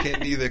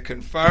neither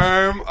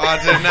confirm or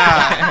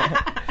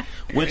deny.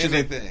 Which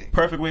anything. is a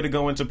perfect way to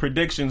go into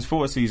predictions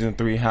for season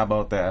 3. How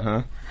about that,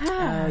 huh?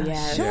 Oh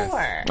yeah,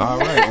 sure. All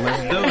right,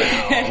 let's do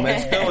it.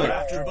 Let's do it.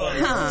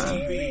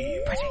 AfterBuzz TV.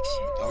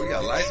 Oh, we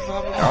got lights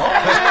popping.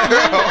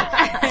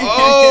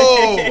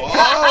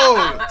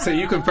 Oh. So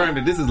you confirmed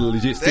that this is a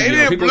legit They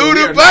studio. didn't blew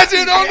the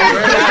budget on this.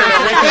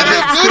 They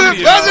didn't blew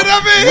the budget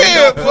up in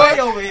here, Way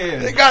boy. over here.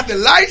 They got the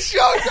light show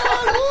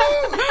going.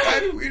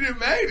 Ooh, we done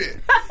made it.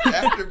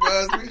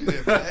 AfterBuzz, we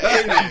done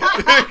made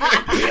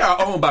it. We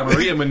are owned by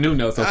Maria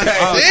Menounos,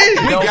 okay? See?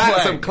 We Don't got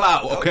play. some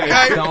clout, okay?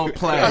 Don't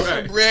play. Got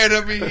some bread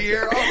up in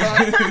here. All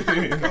right.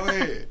 Go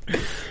ahead.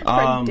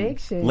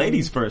 Prediction.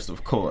 Ladies first,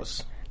 of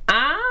course.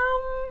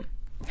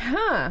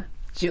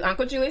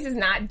 Uncle Julius is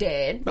not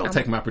dead. Don't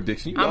take my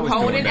prediction. You I'm always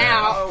holding doing that.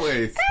 out.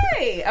 Always.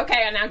 Hey,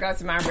 okay, and now go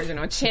to my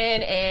original.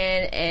 Chin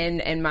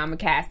and Mama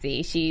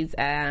Cassie. She's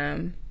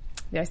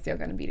they're still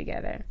gonna be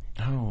together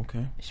Oh,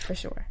 okay. for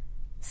sure.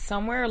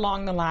 somewhere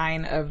along the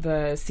line of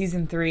the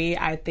season 3,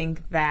 I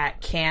think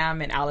that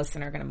Cam and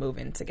Allison are going to move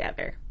in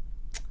together.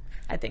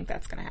 I think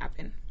that's going to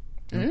happen.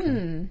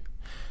 Okay.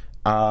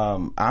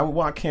 I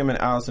want Kim and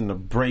Allison to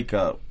break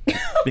up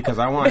because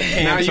I want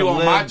Now Kim to you on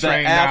my live the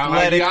train now.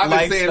 athletic Like, y'all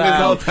been saying this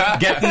whole lifestyle. time.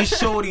 Get these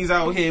shorties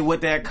out here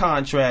with that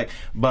contract.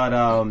 But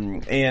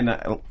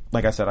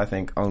like I said, I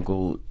think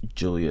Uncle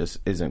Julius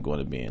isn't going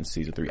to be in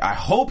season 3. I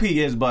hope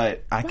he is,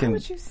 but Why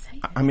would you say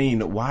that? I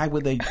mean, why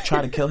would they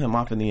try to kill him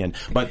off in the end?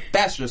 But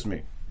that's just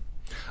me.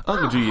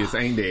 Uncle Julius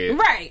ain't dead.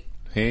 Right.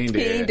 He ain't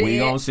dead. We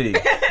gonna see.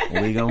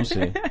 We gonna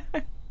see.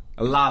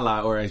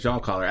 Lala, or as y'all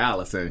call her,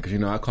 Allison, because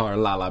I call her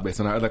Lala based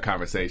on our other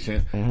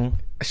conversation. Mm-hmm.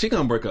 She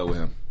gonna break up with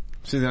him.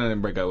 She's gonna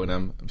break up with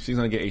him. She's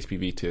gonna get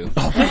HPV too.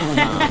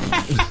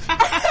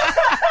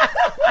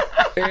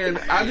 And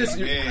I just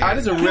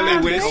really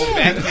wish.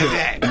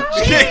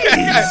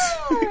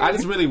 I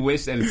just really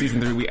wish that in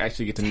season 3 we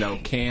actually get to know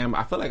Cam.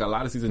 I feel like a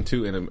lot of season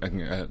 2 and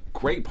a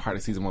great part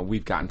of season 1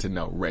 we've gotten to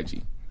know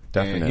Reggie.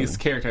 Definitely. And his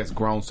character has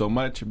grown so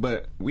much,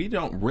 but we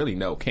don't really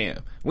know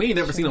Cam. We ain't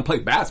never seen him play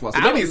basketball.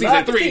 So maybe in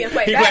season 3 he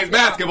plays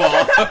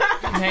basketball.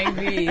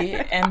 Maybe.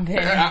 And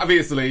then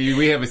Obviously,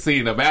 we haven't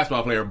seen a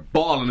basketball player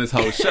ball in this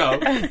whole show.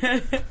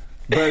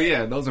 But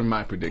yeah, those are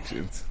my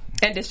predictions.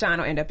 And Deshaun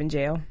will end up in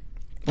jail.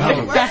 Shots.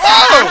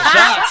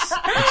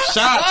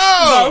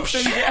 Oh,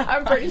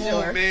 I'm pretty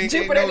sure. man, ain't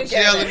Jupiter no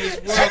jail in this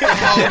world. Come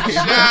on,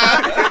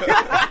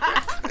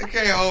 Sean. They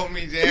can't hold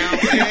me down,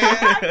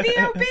 man.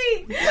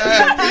 B.O.B.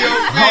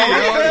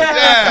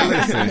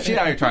 Listen, she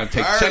out here trying to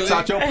take checks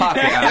out your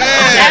pocket.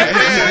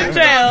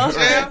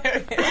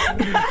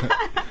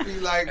 Be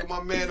like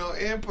my man on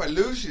Empire,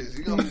 Lucius.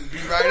 He gonna be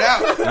right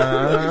out.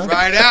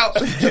 Right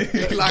out.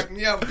 He locked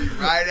me up. Be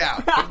right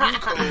out.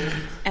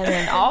 And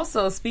then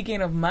also,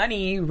 speaking of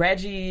money,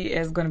 Reggie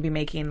is going to be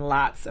making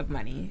lots of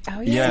money.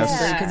 Oh,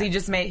 Yes. Because he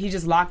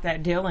just locked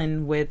that deal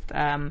in with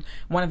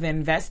one of the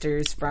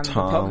investors from the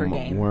poker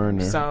game.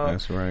 Warner. So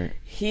That's right.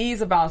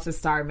 he's about to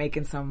start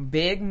making some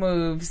big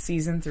moves.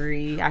 Season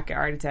 3, I can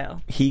already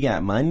tell. He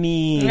got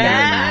money.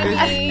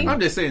 I'm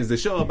just saying, it's the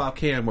show about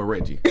Cam or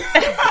Reggie.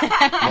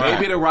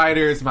 Maybe the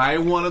writers might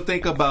want to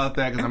think about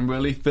that because I'm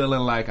really feeling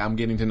like I'm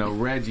getting to know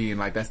Reggie and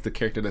like that's the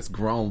character that's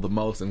grown the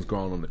most and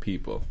grown on the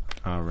people.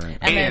 All right.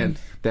 And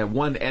that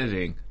one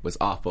editing was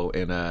awful,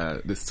 and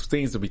the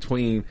scenes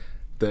between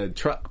the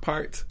truck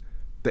parts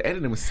the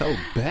editing was so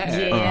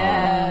bad.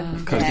 Yeah.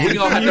 Because we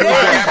gonna have to look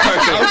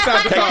at that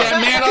person. Take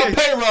that man on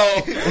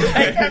payroll.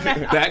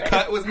 That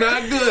cut was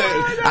not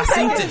good. I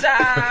seen it.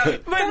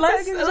 But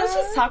let's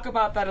just talk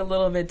about that a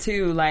little bit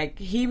too. Like,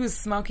 he was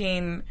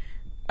smoking.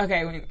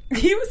 Okay,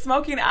 he was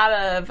smoking out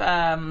of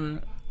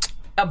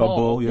a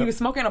bowl. Yep. He was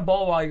smoking a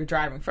bowl while you're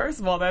driving. First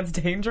of all, that's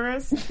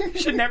dangerous. You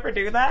should never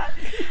do that.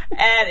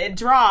 And it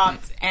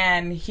dropped,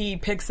 and he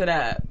picks it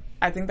up.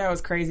 I think that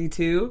was crazy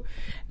too.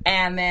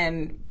 And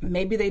then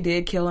maybe they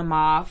did kill him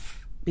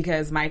off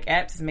because Mike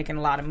Epps is making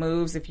a lot of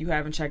moves. If you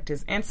haven't checked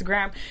his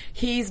Instagram,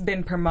 he's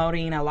been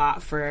promoting a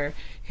lot for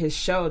his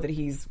show that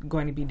he's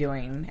going to be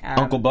doing.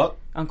 Uncle Buck?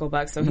 Uncle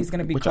Buck. So he's going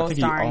to be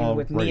co-starring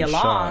with Nia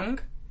Long.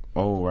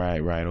 Oh,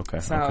 right, okay.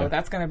 So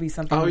that's going to be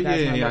something you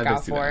guys want to look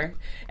out for. That.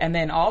 And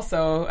then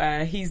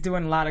also, he's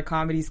doing a lot of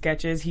comedy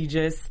sketches. He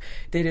just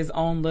did his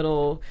own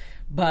little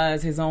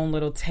buzz, his own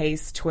little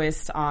taste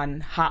twist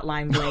on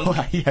Hotline Bling.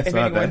 Oh, yes, if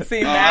anyone's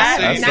seen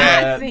that.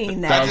 Not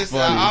seen that.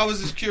 I was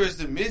just curious,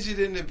 the midget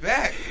in the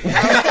back. I was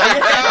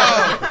like,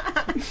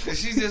 oh. And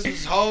she just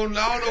was holding,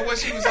 I don't know what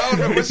she was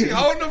holding. Was she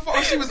holding the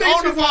phone? She was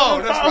on the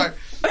phone. That's right.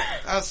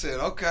 I said,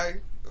 okay,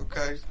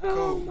 cool.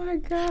 Oh my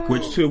God.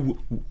 Which too,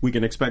 we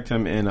can expect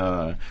him in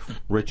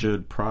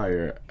Richard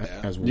Pryor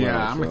as well.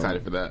 Yeah, I'm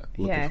excited for that.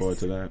 Looking forward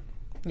to that.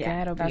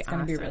 Yeah, that's going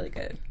to be really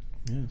good.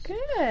 Yes.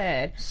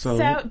 Good.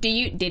 So do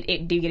you get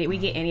we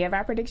get any of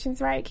our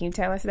predictions right? Can you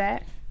tell us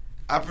that?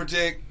 I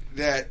predict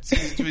that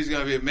season 3 is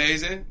going to be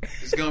amazing.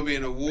 It's going to be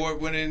an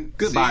award-winning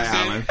Goodbye, season.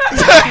 Alan.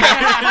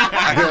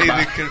 I can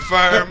either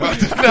confirm or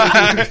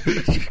deny.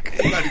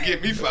 You're about to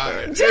get me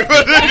fired.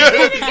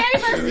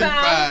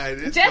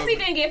 Jesse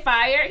didn't get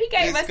fired. He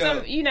gave us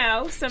some.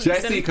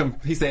 Jesse,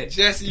 he said,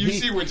 Jesse, you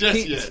see where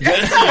Jesse is.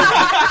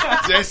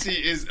 Jesse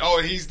is,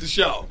 he's the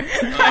show.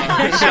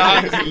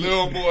 Sean is a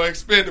little more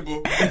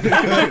expendable.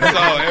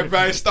 So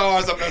everybody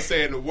stars. I'm not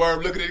saying the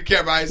word. Looking at the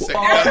camera, I ain't saying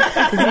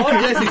nothing. All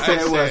Jesse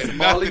said was,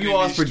 all of you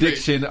all's prediction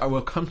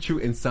will come true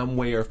in some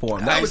way or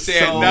form. I ain't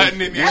saying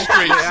nothing in these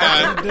streets,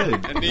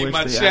 son. I need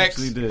my checks.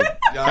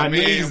 I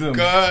need them.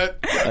 Good.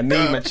 I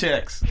need my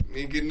checks.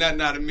 You ain't getting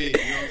nothing out of me. You know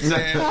what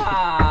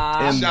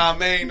I'm saying? Sean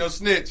May ain't no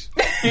snitch.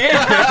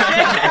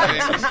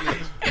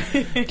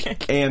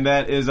 And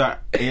that is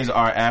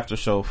our after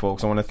show,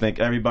 folks. I want to thank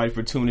everybody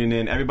for tuning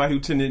in. Everybody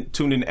who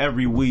tune in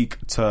every week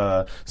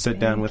to sit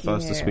down with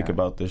us to speak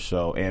about this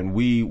show. And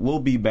we will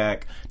be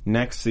back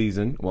next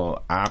season.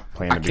 Well, I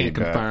plan to be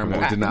back. I can't confirm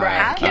or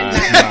deny.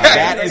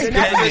 That is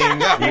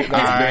pending. It's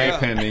very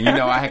pending. You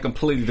know, I had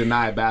completely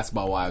denied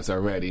Basketball Wives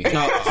already.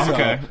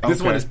 Okay.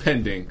 This one is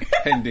pending.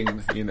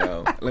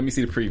 Let me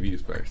see the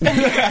previews first.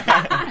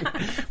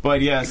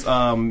 But yes,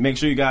 make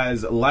sure you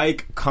guys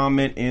like,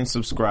 comment, and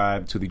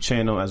subscribe to the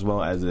channel as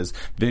well as this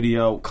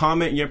video.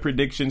 Comment your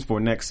predictions for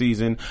next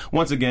season.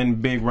 Once again,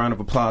 big round of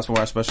applause for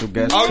our special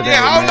guest today.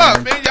 Hold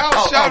up, man.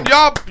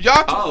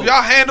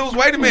 Y'all handles.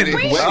 Wait a minute.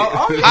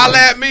 Holla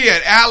at me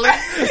at Allen,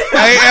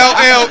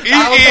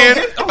 ALLEN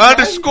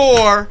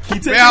 _Maldonado,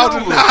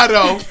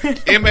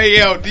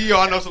 MALDO.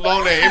 I know it's a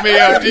long name.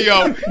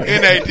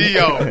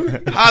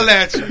 MALDONADO. Holla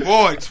at you,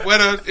 boy.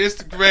 Twitter,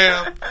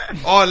 Instagram,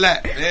 all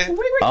that, man. We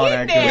were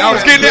getting there. I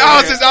was getting there. I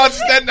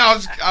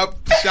was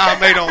Sean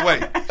May don't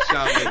wait.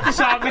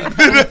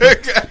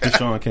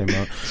 Sean came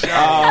out.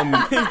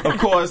 Of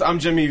course, I'm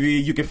Jimmy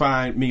V. You can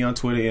find me on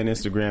Twitter and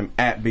Instagram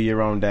at Be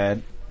Your Own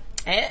Dad.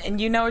 And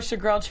you know it's your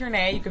girl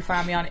Trinae. You can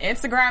find me on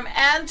Instagram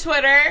and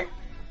Twitter.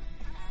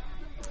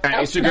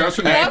 It's your girl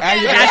Trinae.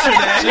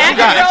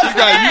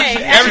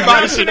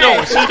 Everybody should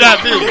know it. She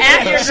got me.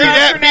 She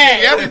got me.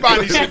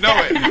 Everybody should know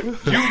it.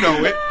 You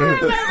know it.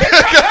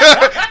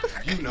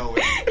 You know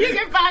it. You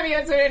can find me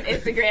on Twitter and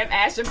Instagram,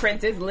 Asher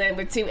Princess Lynn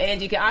with 2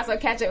 N's. You can also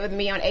catch up with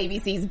me on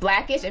ABC's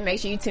Blackish, and make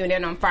sure you tune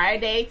in on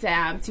Friday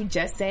to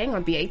Just Saying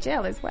on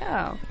BHL as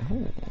well.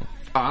 Ooh.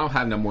 I don't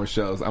have no more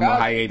shows. I'm on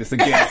hiatus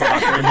again for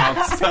about 3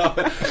 months. So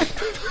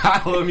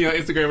follow me on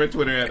Instagram and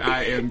Twitter at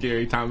I am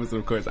Gary Thomas, and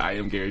of course I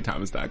am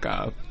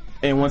GaryThomas.com.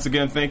 And once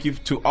again, thank you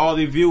to all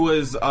the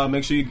viewers.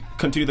 Make sure you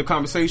continue the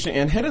conversation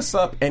and hit us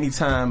up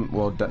anytime.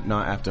 Well,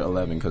 not after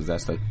 11 because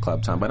that's the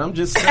club time. But I'm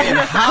just saying,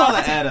 holla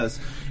at us.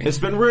 It's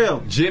been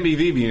real. Jimmy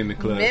V in the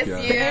club. Miss you.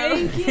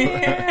 Thank you.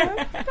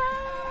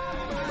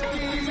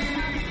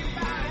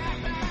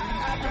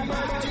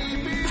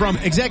 From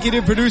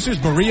executive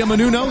producers Maria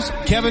Menounos,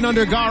 Kevin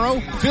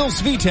Undergaro, Phil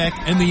Svitek,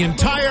 and the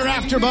entire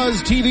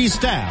AfterBuzz TV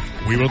staff,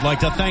 we would like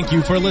to thank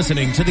you for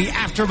listening to the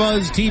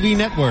AfterBuzz TV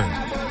network.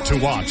 To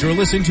watch or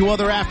listen to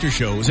other after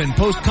shows and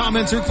post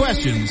comments or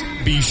questions,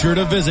 be sure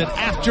to visit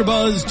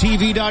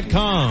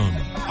AfterBuzzTV.com.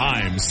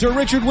 I'm Sir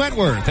Richard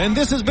Wentworth, and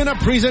this has been a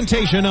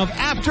presentation of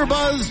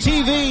AfterBuzz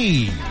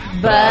TV.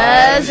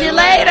 Buzz you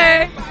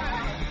later.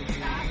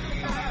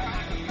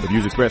 The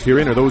views expressed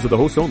herein are those of the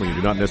hosts only and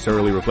do not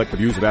necessarily reflect the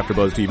views of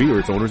AfterBuzz TV or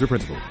its owners or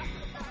principals.